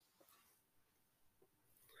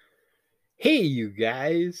Hey, you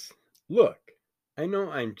guys! Look, I know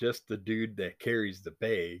I'm just the dude that carries the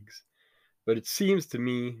bags, but it seems to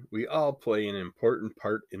me we all play an important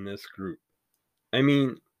part in this group. I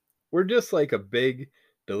mean, we're just like a big,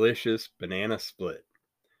 delicious banana split.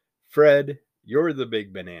 Fred, you're the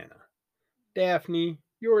big banana. Daphne,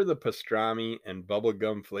 you're the pastrami and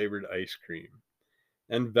bubblegum flavored ice cream.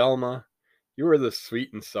 And Velma, you're the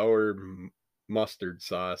sweet and sour mustard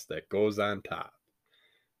sauce that goes on top.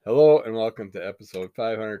 Hello and welcome to episode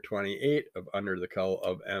 528 of Under the Cull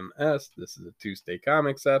of MS. This is a Tuesday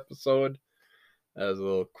Comics episode. That was a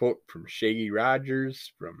little quote from Shaggy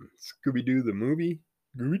Rogers from Scooby Doo the movie.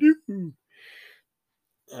 Scooby Doo!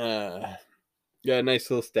 Got a nice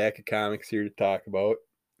little stack of comics here to talk about.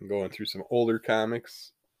 I'm going through some older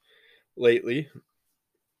comics lately.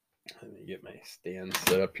 Let me get my stand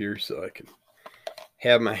set up here so I can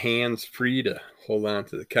have my hands free to hold on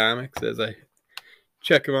to the comics as I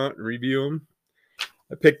check them out and review them.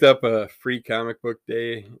 I picked up a free comic book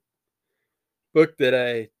day book that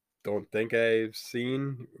I don't think I've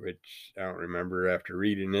seen, which I don't remember after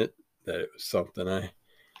reading it that it was something I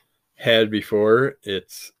had before.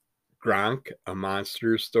 It's Gronk, a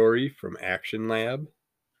monster story from Action Lab.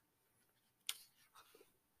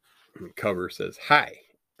 And the cover says, "Hi,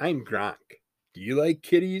 I'm Gronk. Do you like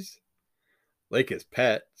kitties? Like as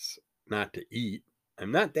pets, not to eat.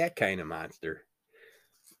 I'm not that kind of monster."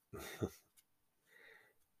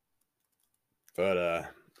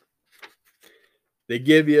 But they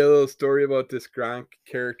give you a little story about this Gronk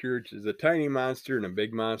character, which is a tiny monster in a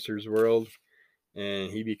big monster's world.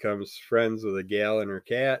 And he becomes friends with a gal and her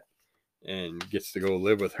cat and gets to go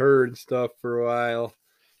live with her and stuff for a while.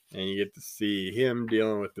 And you get to see him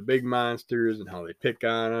dealing with the big monsters and how they pick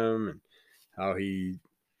on him and how he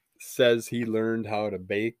says he learned how to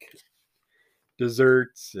bake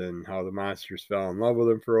desserts and how the monsters fell in love with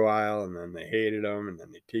him for a while and then they hated him and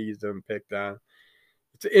then they teased him, picked on him.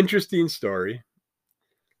 It's an interesting story.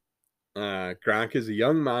 Gronk is a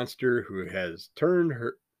young monster who has turned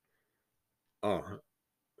her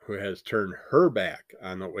back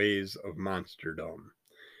on the ways of monsterdom,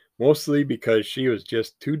 mostly because she was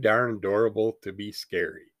just too darn adorable to be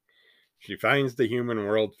scary. She finds the human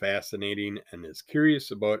world fascinating and is curious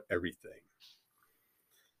about everything.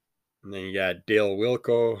 And then you got Dale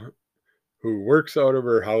Wilco, who works out of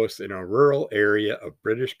her house in a rural area of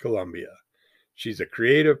British Columbia. She's a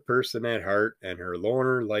creative person at heart, and her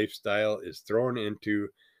loner lifestyle is thrown into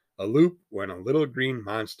a loop when a little green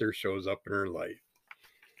monster shows up in her life.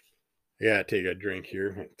 I gotta take a drink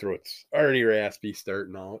here. My throat's already raspy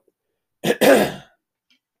starting out.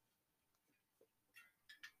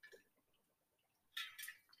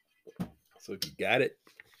 So if you got it,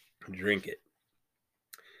 drink it.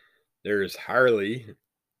 There's Harley,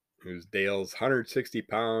 who's Dale's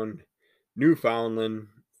 160-pound Newfoundland,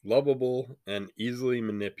 lovable and easily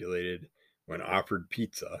manipulated when offered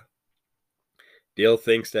pizza. Dale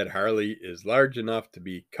thinks that Harley is large enough to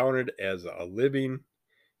be counted as living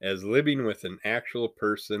with an actual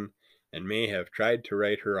person and may have tried to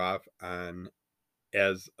write her off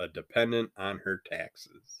as a dependent on her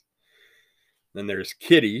taxes. Then there's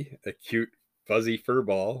Kitty, a cute fuzzy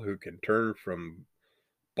furball who can turn from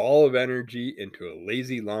ball of energy into a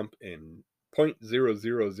lazy lump in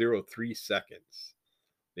 0.0003 seconds.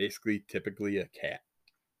 Basically, typically a cat.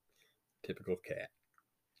 Typical cat.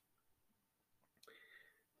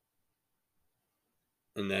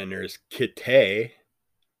 And then there's Kitteh,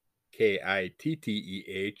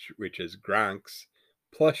 Kitteh, which is Gronk's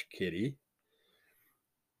plush kitty.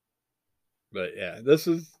 But yeah, this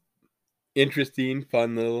is interesting,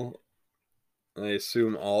 fun little, I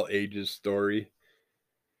assume, all ages story.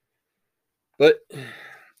 But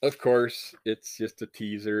of course, it's just a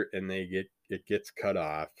teaser, and it gets cut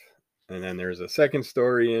off. And then there's a second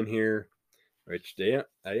story in here, which I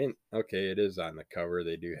didn't. Okay, it is on the cover.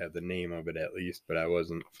 They do have the name of it at least, but I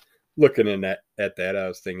wasn't looking at that. I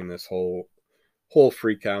was thinking this whole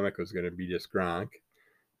free comic was going to be just Gronk,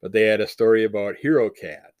 but they had a story about Hero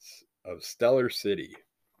Cats of Stellar City,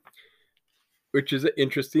 which is an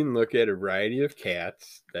interesting look at a variety of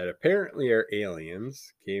cats that apparently are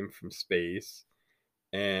aliens, came from space,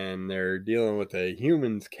 and they're dealing with a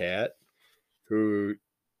humans cat who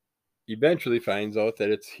eventually finds out that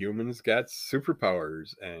it's humans got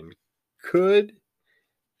superpowers and could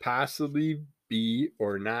possibly be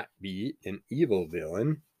or not be an evil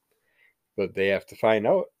villain, but they have to find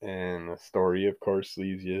out. And the story, of course,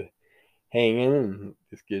 leaves you hanging and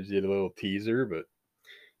just gives you a little teaser, but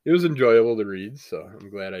it was enjoyable to read, so I'm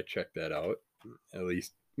glad I checked that out. At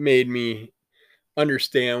least made me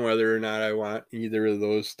understand whether or not I want either of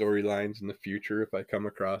those storylines in the future if I come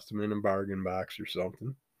across them in a bargain box or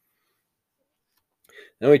something.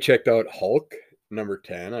 Then we checked out Hulk number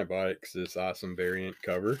 10. I bought it because this awesome variant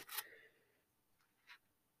cover.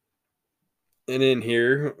 And in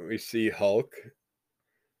here we see Hulk.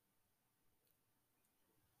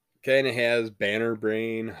 Kind of has Banner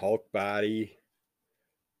brain, Hulk body,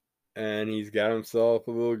 and he's got himself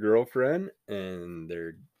a little girlfriend, and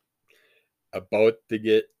they're about to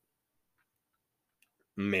get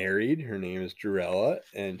married. Her name is Jarella,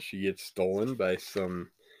 and she gets stolen by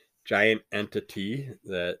some giant entity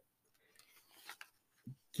that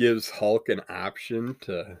gives Hulk an option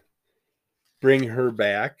to bring her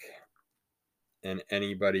back and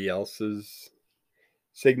anybody else's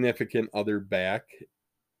significant other back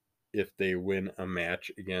if they win a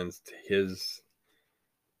match against his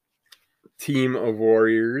team of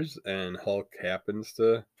warriors. And Hulk happens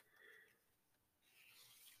to,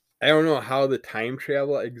 I don't know how the time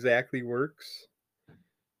travel exactly works,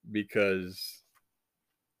 because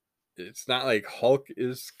it's not like Hulk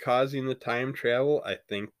is causing the time travel. I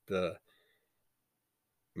think the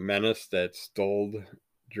menace that stole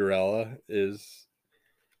Jarella is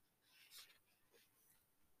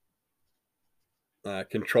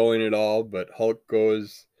controlling it all, but Hulk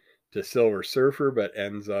goes to Silver Surfer, but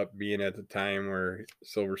ends up being at the time where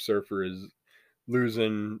Silver Surfer is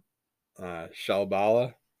losing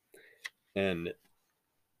Shalbala, and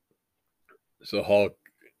so Hulk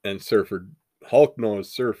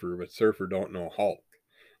knows Surfer, but Surfer don't know Hulk.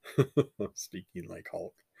 Speaking like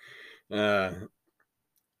Hulk.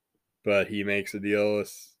 But he makes a deal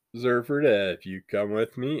with Surfer that if you come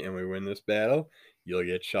with me and we win this battle, you'll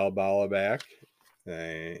get Shalbala back.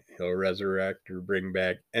 He'll resurrect or bring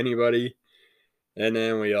back anybody. And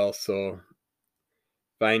then we also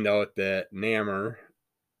find out that Namor,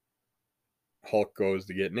 Hulk goes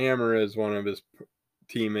to get Namor as one of his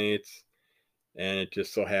teammates, and it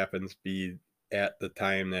just so happens to be at the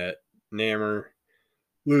time that Namor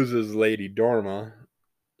loses Lady Dorma.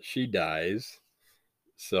 She dies.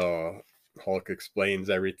 So Hulk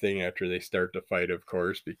explains everything after they start to fight, of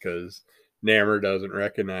course, because Namor doesn't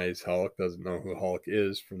recognize Hulk, doesn't know who Hulk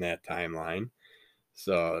is from that timeline.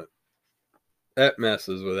 So that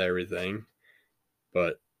messes with everything.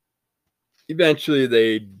 But eventually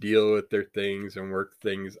they deal with their things and work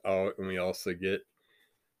things out, and we also get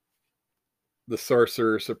the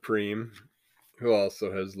Sorcerer Supreme, who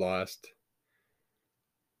also has lost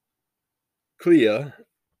Clea,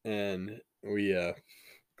 and we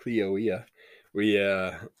Clea, we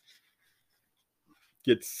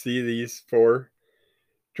get to see these four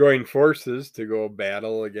join forces to go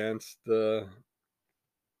battle against the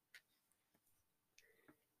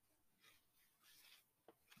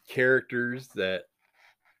characters that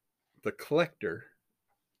the Collector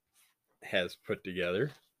has put together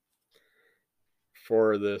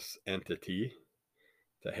for this entity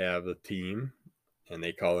to have the team, and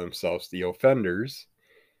they call themselves the Offenders.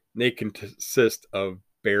 They consist of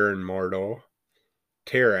Baron Mordo,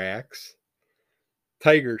 Terrax,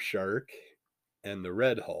 Tiger Shark, and the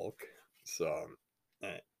Red Hulk. So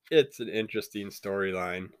it's an interesting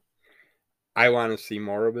storyline. I want to see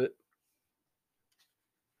more of it.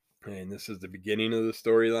 And this is the beginning of the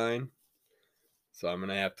storyline. So I'm going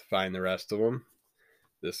to have to find the rest of them.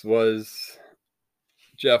 This was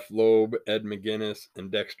Jeff Loeb, Ed McGuinness,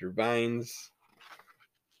 and Dexter Vines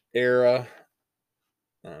era.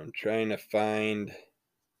 I'm trying to find.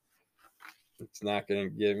 It's not going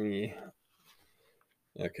to give me.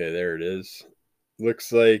 Okay, there it is.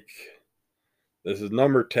 Looks like this is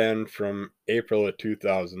number 10 from April of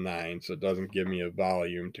 2009, so it doesn't give me a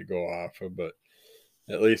volume to go off of, but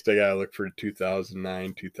at least I got to look for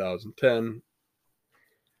 2009, 2010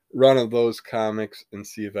 run of those comics and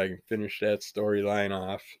see if I can finish that storyline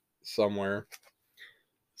off somewhere.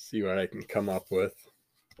 See what I can come up with.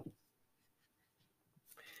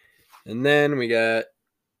 And then we got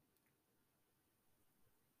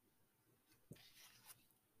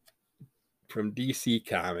from DC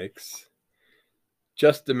Comics,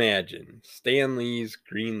 Just Imagine, Stan Lee's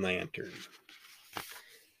Green Lantern.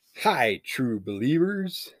 Hi, true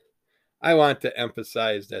believers. I want to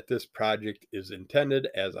emphasize that this project is intended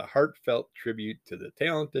as a heartfelt tribute to the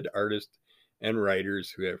talented artists and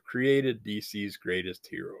writers who have created DC's greatest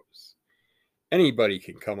heroes. Anybody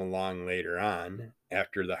can come along later on,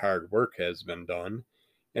 after the hard work has been done,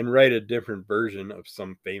 and write a different version of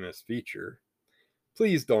some famous feature.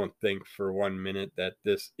 Please don't think for 1 minute that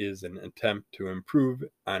this is an attempt to improve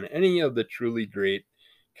on any of the truly great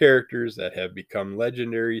characters that have become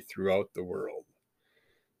legendary throughout the world.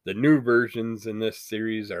 The new versions in this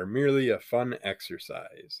series are merely a fun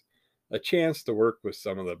exercise, a chance to work with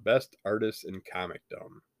some of the best artists in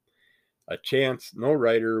comicdom, a chance no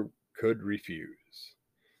writer could refuse.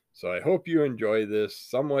 So I hope you enjoy this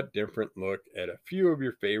somewhat different look at a few of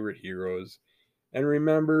your favorite heroes, and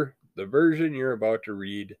remember, the version you're about to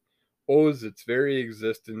read owes its very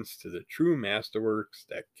existence to the true masterworks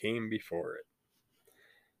that came before it.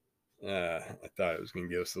 I thought it was going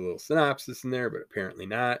to give us a little synopsis in there, but apparently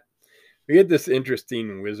not. We get this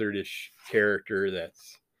interesting wizardish character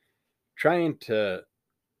that's trying to,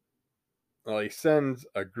 well, he sends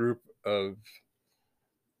a group of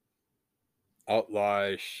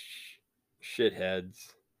outlaw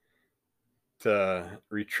shitheads to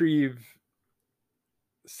retrieve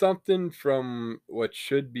something from what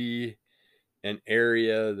should be an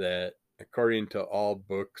area that, according to all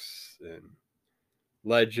books and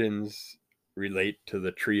legends, relate to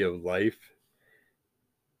the Tree of Life.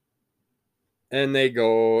 And they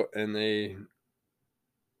go and they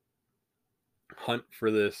hunt for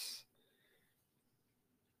this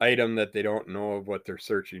item that they don't know of what they're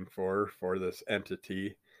searching for this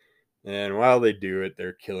entity. And while they do it,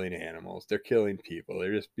 they're killing animals, they're killing people,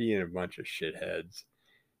 they're just being a bunch of shitheads.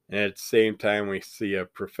 And at the same time, we see a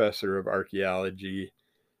professor of archaeology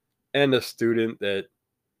and a student that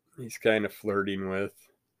he's kind of flirting with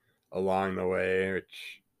along the way,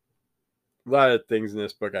 which a lot of things in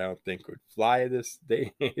this book I don't think would fly this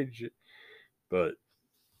day and age, but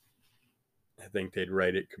I think they'd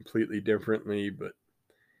write it completely differently. But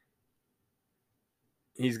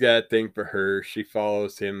he's got a thing for her. She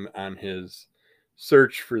follows him on his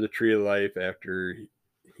search for the Tree of Life after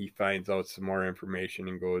he finds out some more information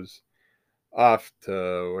and goes off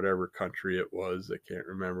to whatever country it was. I can't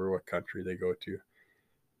remember what country they go to,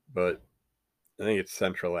 but I think it's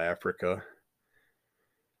Central Africa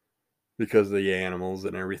because of the animals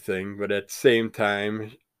and everything. But at the same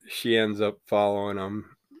time, she ends up following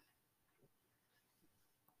him,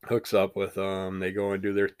 hooks up with him. They go and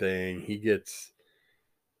do their thing. He gets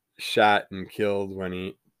shot and killed when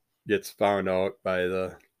he gets found out by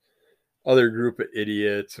the other group of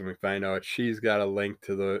idiots, and we find out she's got a link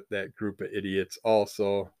to that group of idiots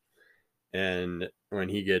also. And when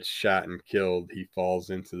he gets shot and killed, he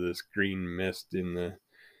falls into this green mist in the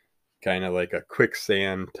kind of like a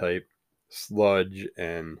quicksand type sludge,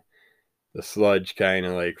 and the sludge kind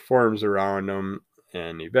of like forms around him,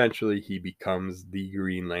 and eventually he becomes the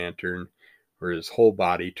Green Lantern, where his whole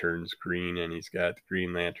body turns green, and he's got the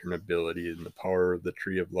Green Lantern ability and the power of the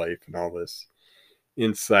Tree of Life and all this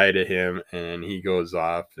inside of him. And he goes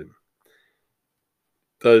off and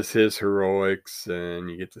does his heroics, and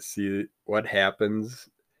you get to see what happens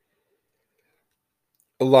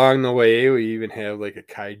along the way. We even have like a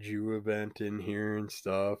kaiju event in here and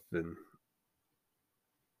stuff, and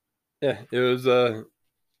yeah, it was a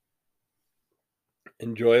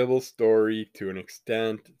enjoyable story to an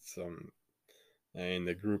extent.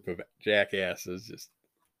 The group of jackasses just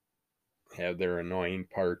have their annoying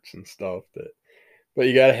parts and stuff, but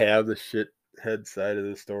you gotta have the shithead side of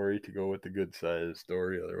the story to go with the good side of the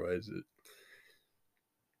story. Otherwise, it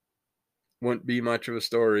wouldn't be much of a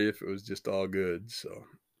story if it was just all good. So,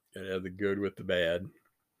 gotta have the good with the bad.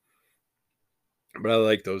 But I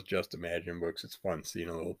like those Just Imagine books. It's fun seeing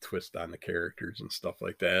a little twist on the characters and stuff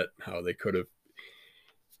like that, how they could have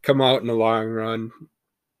come out in the long run.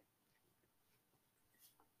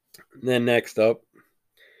 And then next up,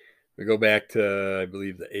 we go back to, I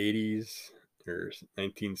believe, the 80s or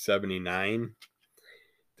 1979.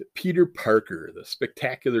 Peter Parker, the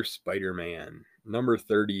Spectacular Spider-Man, number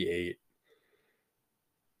 38.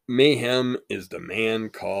 Mayhem is the man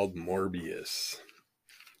called Morbius.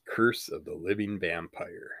 Curse of the Living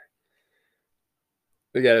Vampire.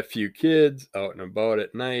 We got a few kids out and about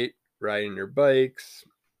at night, riding their bikes.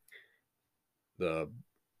 The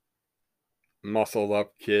muscled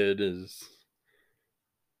up kid is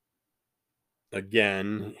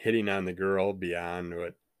again hitting on the girl beyond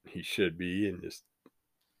what he should be and just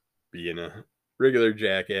being a regular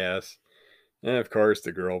jackass. And of course,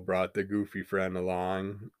 the girl brought the goofy friend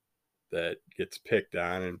along that gets picked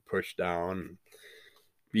on and pushed down and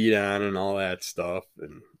beat on and all that stuff.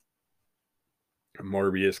 And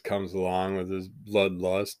Morbius comes along with his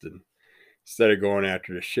bloodlust, and instead of going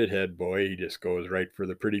after the shithead boy, he just goes right for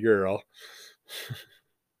the pretty girl.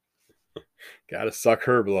 Gotta suck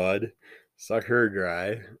her blood, suck her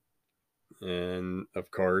dry. And of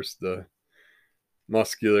course, the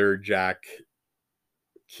muscular jock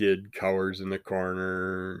kid cowers in the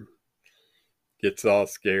corner, gets all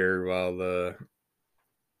scared, while the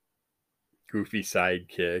goofy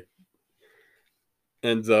sidekick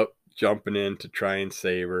ends up jumping in to try and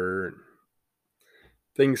save her. And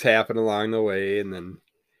things happen along the way, and then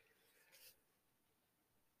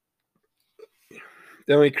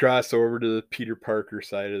we cross over to the Peter Parker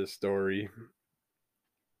side of the story,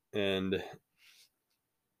 and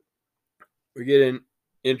we get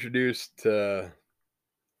introduced to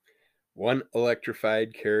one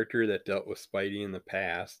electrified character that dealt with Spidey in the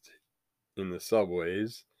past in the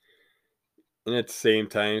subways. And at the same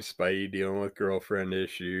time, Spidey dealing with girlfriend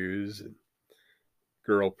issues and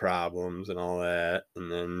girl problems and all that.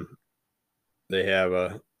 And then they have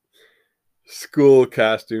a school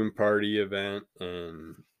costume party event,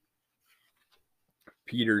 and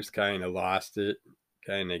Peter's kind of lost it.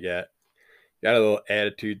 Kind of got a little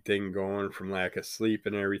attitude thing going from lack of sleep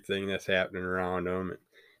and everything that's happening around him. And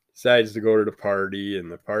decides to go to the party,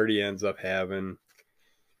 and the party ends up having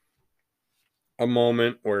a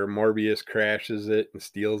moment where Morbius crashes it and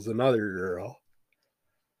steals another girl.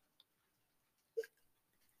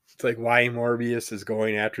 It's like why Morbius is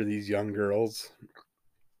going after these young girls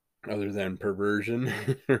other than perversion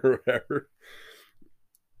or whatever.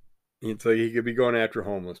 It's like he could be going after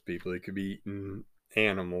homeless people. He could be eating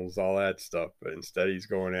animals, all that stuff. But instead he's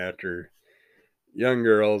going after young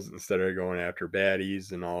girls instead of going after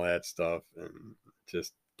baddies and all that stuff. And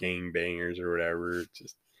just gang bangers or whatever.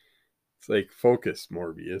 It's like focus,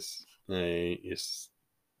 Morbius. Just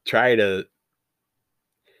try to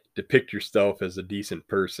depict yourself as a decent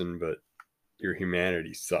person, but your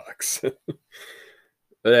humanity sucks.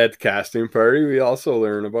 But at the costume party, we also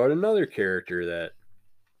learn about another character that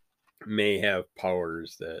may have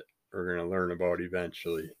powers that we're going to learn about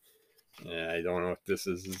eventually. I don't know if this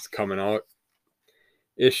is coming out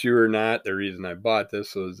issue or not. The reason I bought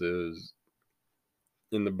this was it was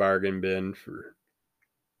in the bargain bin for,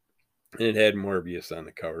 and it had Morbius on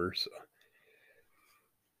the cover. So,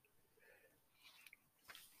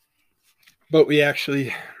 but we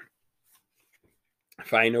actually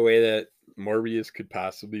find a way that Morbius could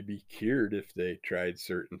possibly be cured if they tried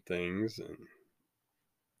certain things. And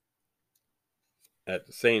at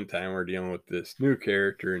the same time, we're dealing with this new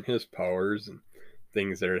character and his powers and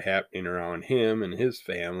things that are happening around him and his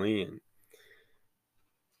family. And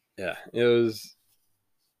yeah, it was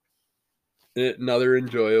another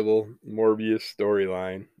enjoyable Morbius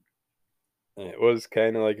storyline. It was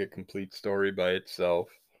kind of like a complete story by itself.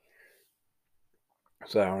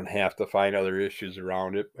 So I don't have to find other issues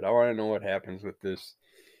around it. But I want to know what happens with this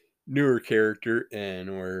newer character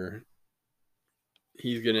and where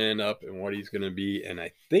he's going to end up and what he's going to be. And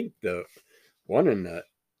I think the one in the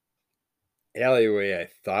alleyway I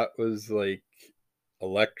thought was like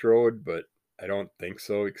Electrode, but I don't think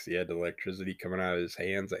so because he had electricity coming out of his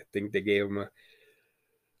hands. I think they gave him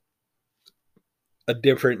a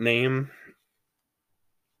different name.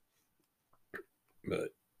 But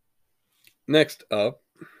next up,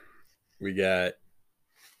 we got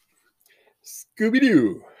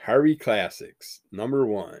Scooby-Doo Harvey Classics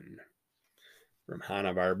 #1 from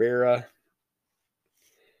Hanna-Barbera.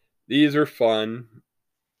 These are fun,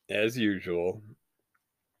 as usual,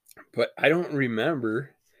 but I don't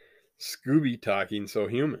remember Scooby talking so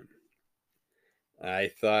human.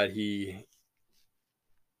 I thought he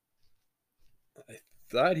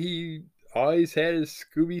always had his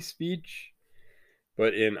Scooby speech,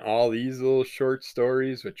 but in all these little short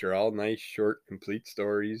stories, which are all nice, short, complete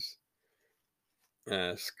stories,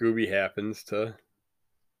 Scooby happens to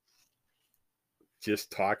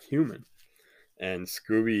just talk human. And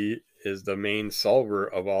Scooby is the main solver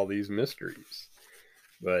of all these mysteries.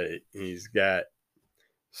 But he's got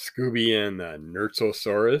Scooby and the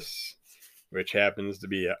Nertzosaurus, which happens to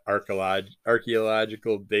be an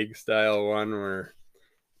archaeological dig style one where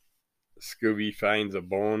Scooby finds a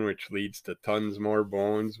bone which leads to tons more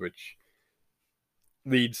bones, which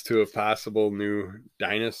leads to a possible new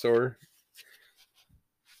dinosaur.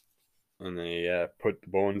 And they put the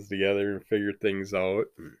bones together and figure things out.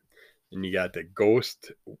 And you got the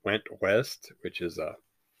Ghost Went West, which is a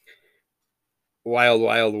Wild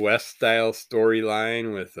Wild West style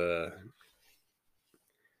storyline with a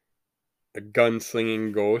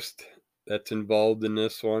gunslinging ghost that's involved in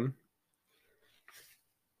this one.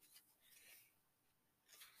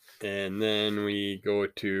 And then we go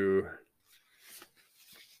to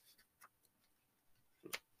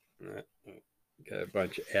got a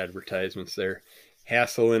bunch of advertisements there.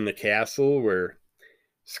 Hassle in the Castle, where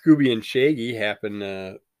Scooby and Shaggy happen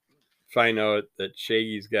to find out that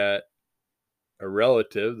Shaggy's got a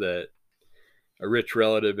rich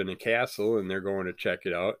relative in a castle, and they're going to check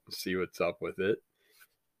it out and see what's up with it.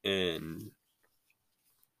 And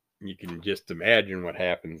you can just imagine what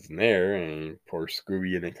happens in there. And poor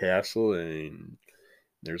Scooby in a castle, and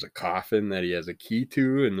there's a coffin that he has a key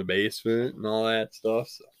to in the basement and all that stuff.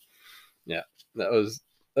 So yeah, that was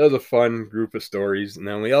a fun group of stories. And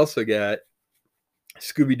then we also got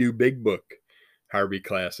Scooby-Doo Big Book, Harvey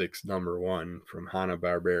Classics #1 from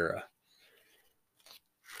Hanna-Barbera.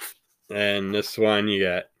 And this one you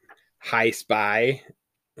got High Spy,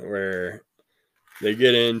 where they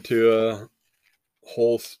get into a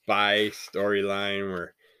whole spy storyline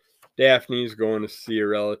where Daphne's going to see a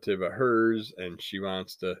relative of hers, and she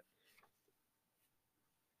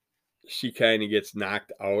kind of gets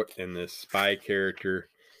knocked out, and this spy character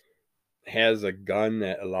has a gun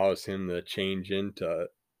that allows him to change into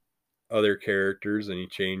other characters, and he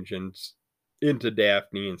changes into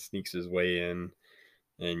Daphne and sneaks his way in,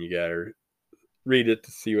 and you gotta read it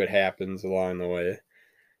to see what happens along the way.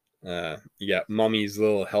 You got Mummy's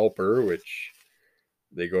Little Helper, which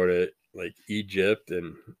they go to like Egypt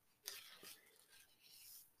and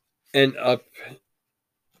end up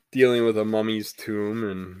dealing with a mummy's tomb,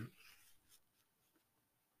 and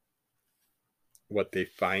what they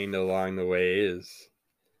find along the way is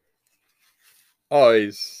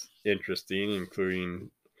always interesting,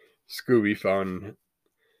 including Scooby found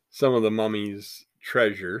some of the mummy's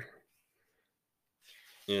treasure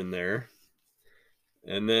in there.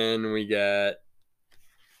 And then we got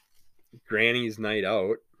Granny's Night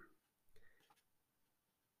Out,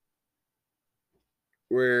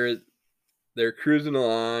 where they're cruising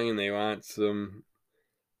along and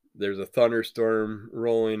there's a thunderstorm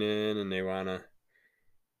rolling in, and they want to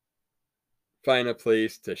find a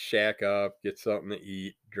place to shack up, get something to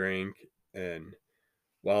eat, drink. And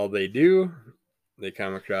while they do, they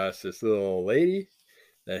come across this little lady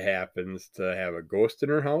that happens to have a ghost in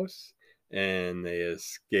her house, and they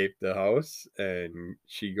escape the house, and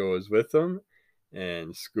she goes with them.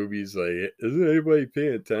 And Scooby's like, isn't anybody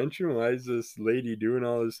paying attention? Why is this lady doing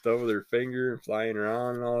all this stuff with her finger and flying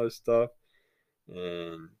around and all this stuff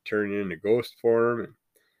and turning into ghost form? And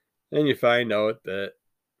then you find out that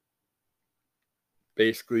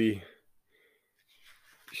basically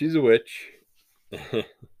she's a witch.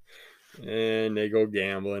 And they go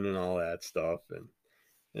gambling and all that stuff, and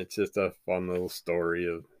it's just a fun little story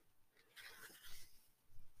of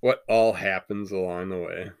what all happens along the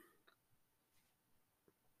way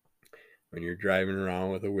when you're driving around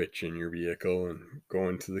with a witch in your vehicle and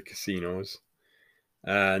going to the casinos.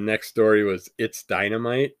 Next story was It's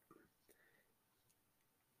Dynamite.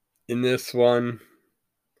 In this one,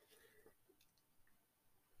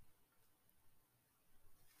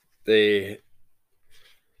 they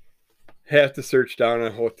have to search down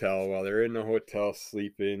a hotel. While they're in the hotel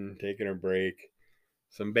sleeping, taking a break,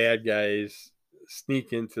 some bad guys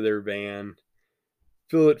sneak into their van,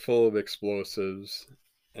 fill it full of explosives,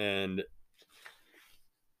 and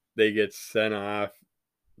they get sent off.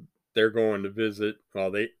 They're going to visit.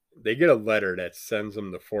 Well, they get a letter that sends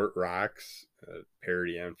them to Fort Knox, a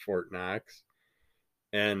parody on Fort Knox.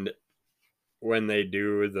 And when they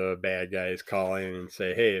do, the bad guys call in and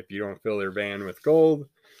say, hey, if you don't fill their van with gold,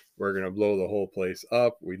 we're going to blow the whole place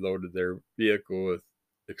up. We loaded their vehicle with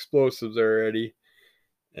explosives already.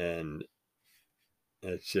 And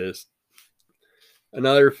it's just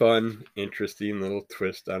another fun, interesting little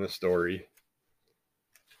twist on a story.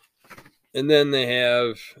 And then they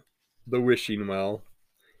have The Wishing Well,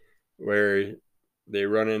 where they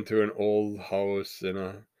run into an old house, and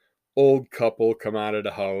a old couple come out of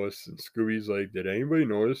the house, and Scooby's like, did anybody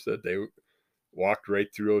notice that they walked right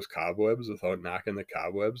through those cobwebs without knocking the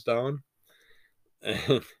cobwebs down?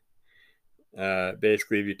 And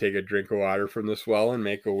basically, if you take a drink of water from this well and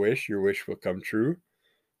make a wish, your wish will come true,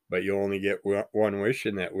 but you only get one wish,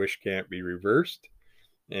 and that wish can't be reversed.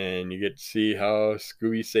 And you get to see how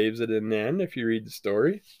Scooby saves it in the end if you read the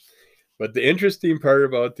story. But the interesting part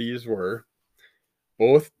about these were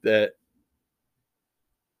both that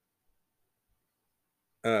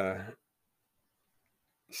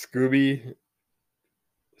Scooby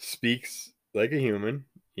speaks like a human,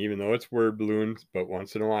 even though it's word balloons, but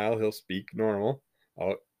once in a while he'll speak normal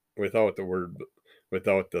without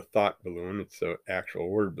the thought balloon. It's an actual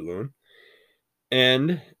word balloon.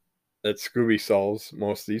 And that Scooby solves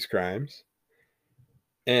most of these crimes.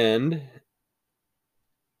 And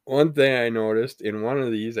one thing I noticed in one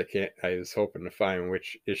of these, I was hoping to find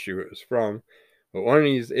which issue it was from, but one of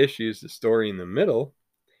these issues, the story in the middle,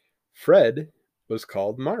 Fred was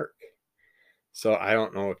called Mark. So I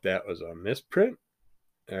don't know if that was a misprint,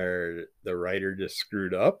 or the writer just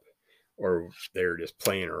screwed up, or they're just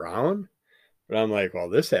playing around. But I'm like, well,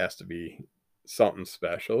 this has to be something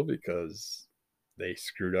special because they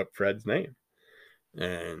screwed up Fred's name.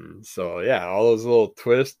 And so, yeah, all those little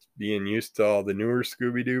twists, being used to all the newer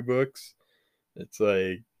Scooby-Doo books, It's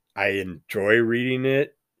like I enjoy reading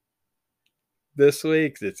it this way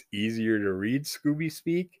because it's easier to read Scooby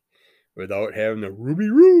speak without having the Ruby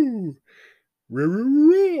Roo,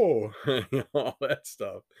 Roo, all that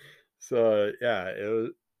stuff. So yeah,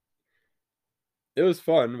 it was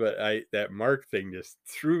fun, but that Mark thing just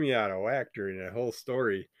threw me out of whack during that whole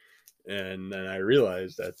story. And then I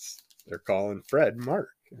realized they're calling Fred Mark.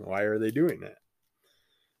 Why are they doing that?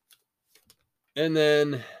 And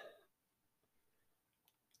then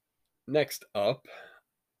next up,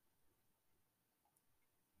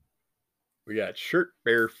 we got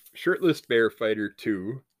Shirtless Bear Fighter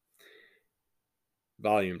 2,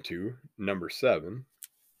 Volume 2, number 7.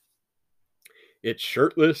 It's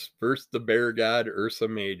Shirtless versus the bear god Ursa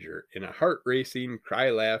Major in a heart-racing,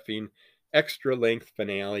 cry-laughing, extra-length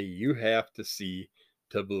finale you have to see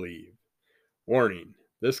to believe. Warning,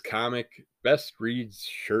 this comic best reads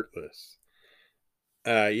shirtless.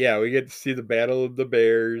 Yeah, we get to see the battle of the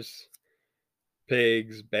bears,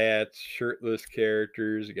 pigs, bats, shirtless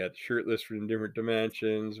characters. We got shirtless from different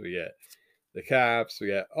dimensions. We got the cops. We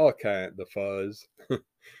got all kinds, the fuzz.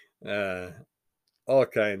 All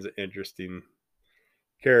kinds of interesting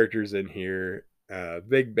characters in here.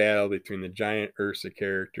 Big battle between the giant Ursa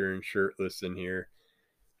character and shirtless in here.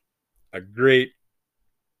 A great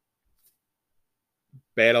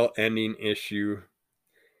battle ending issue.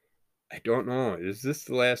 I don't know. Is this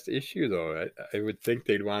the last issue though? I would think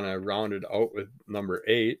they'd want to round it out with number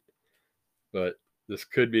 8, but this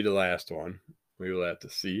could be the last one. We will have to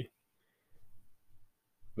see.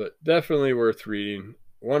 But definitely worth reading.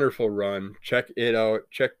 Wonderful run. Check it out.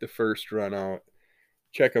 Check the first run out.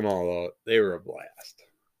 Check them all out. They were a blast.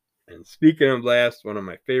 And speaking of blast, one of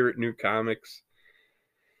my favorite new comics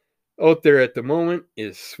out there at the moment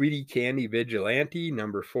is Sweetie Candy Vigilante,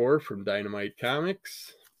 number 4 from Dynamite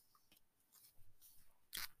Comics.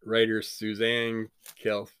 Writer Suzanne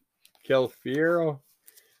Calfiero.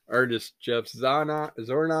 Artist Jeff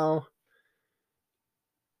Zornow.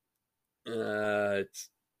 It's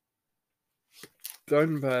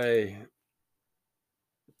done by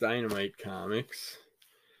Dynamite Comics.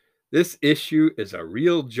 This issue is a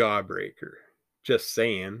real jawbreaker. Just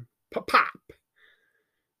saying. Pop!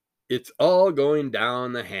 It's all going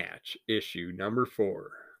down the hatch. Issue number 4.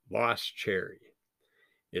 Lost Cherry.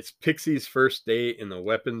 It's Pixie's first day in the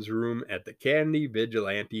weapons room at the Candy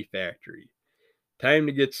Vigilante Factory. Time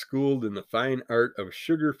to get schooled in the fine art of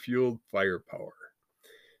sugar-fueled firepower.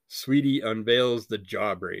 Sweetie unveils the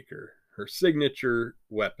Jawbreaker, her signature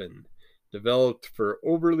weapon, developed for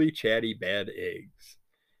overly chatty bad eggs.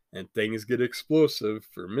 And things get explosive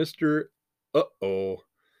for Mr. Uh-oh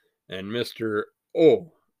and Mr.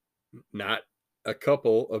 Oh, not a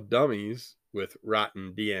couple of dummies with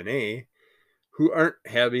rotten DNA who aren't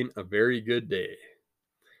having a very good day.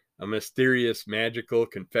 A mysterious magical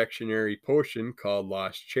confectionery potion called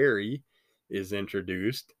Lost Cherry is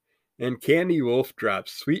introduced, and Candy Wolf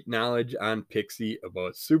drops sweet knowledge on Pixie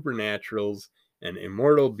about supernaturals and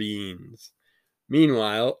immortal beings.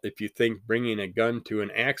 Meanwhile, if you think bringing a gun to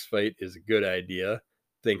an axe fight is a good idea,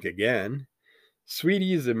 think again.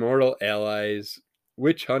 Sweetie's immortal allies,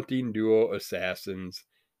 witch hunting duo assassins,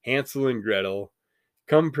 Hansel and Gretel,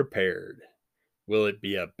 come prepared. Will it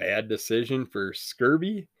be a bad decision for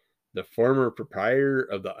Scurvy, the former proprietor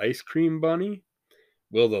of the Ice Cream Bunny?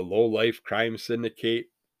 Will the low-life crime syndicate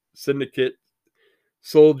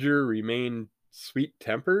soldier remain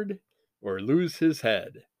sweet-tempered or lose his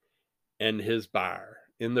head and his bar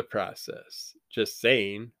in the process? Just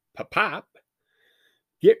saying, pop.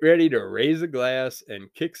 Get ready to raise a glass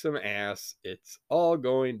and kick some ass. It's all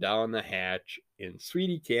going down the hatch in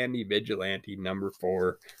Sweetie Candy Vigilante number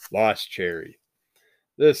 4, Lost Cherry.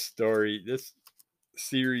 This story, this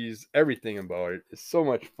series, everything about it is so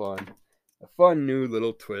much fun. A fun new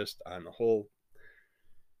little twist on the whole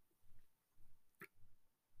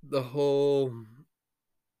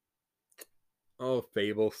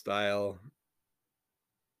fable style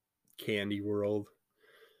candy world.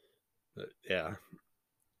 But yeah,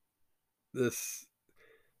 this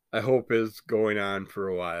I hope is going on for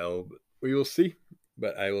a while. But we will see.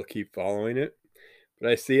 But I will keep following it. But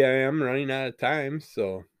I see I am running out of time,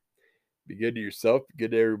 so be good to yourself, be good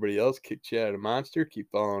to everybody else. Kick you out of Monster. Keep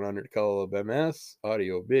following Under the Color of MS,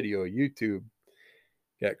 audio, video, YouTube.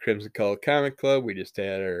 Got Crimson Color Comic Club. We just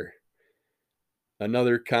had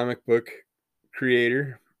another comic book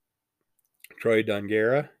creator, Troy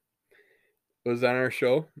Dungara, was on our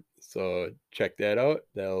show. So check that out.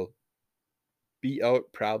 That'll be out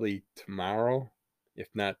probably tomorrow, if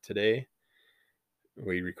not today.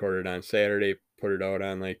 We recorded on Saturday, put it out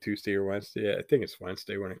on like Tuesday or Wednesday. I think it's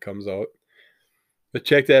Wednesday when it comes out. But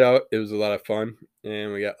check that out. It was a lot of fun,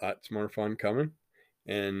 and we got lots more fun coming.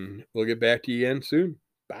 And we'll get back to you again soon.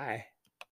 Bye.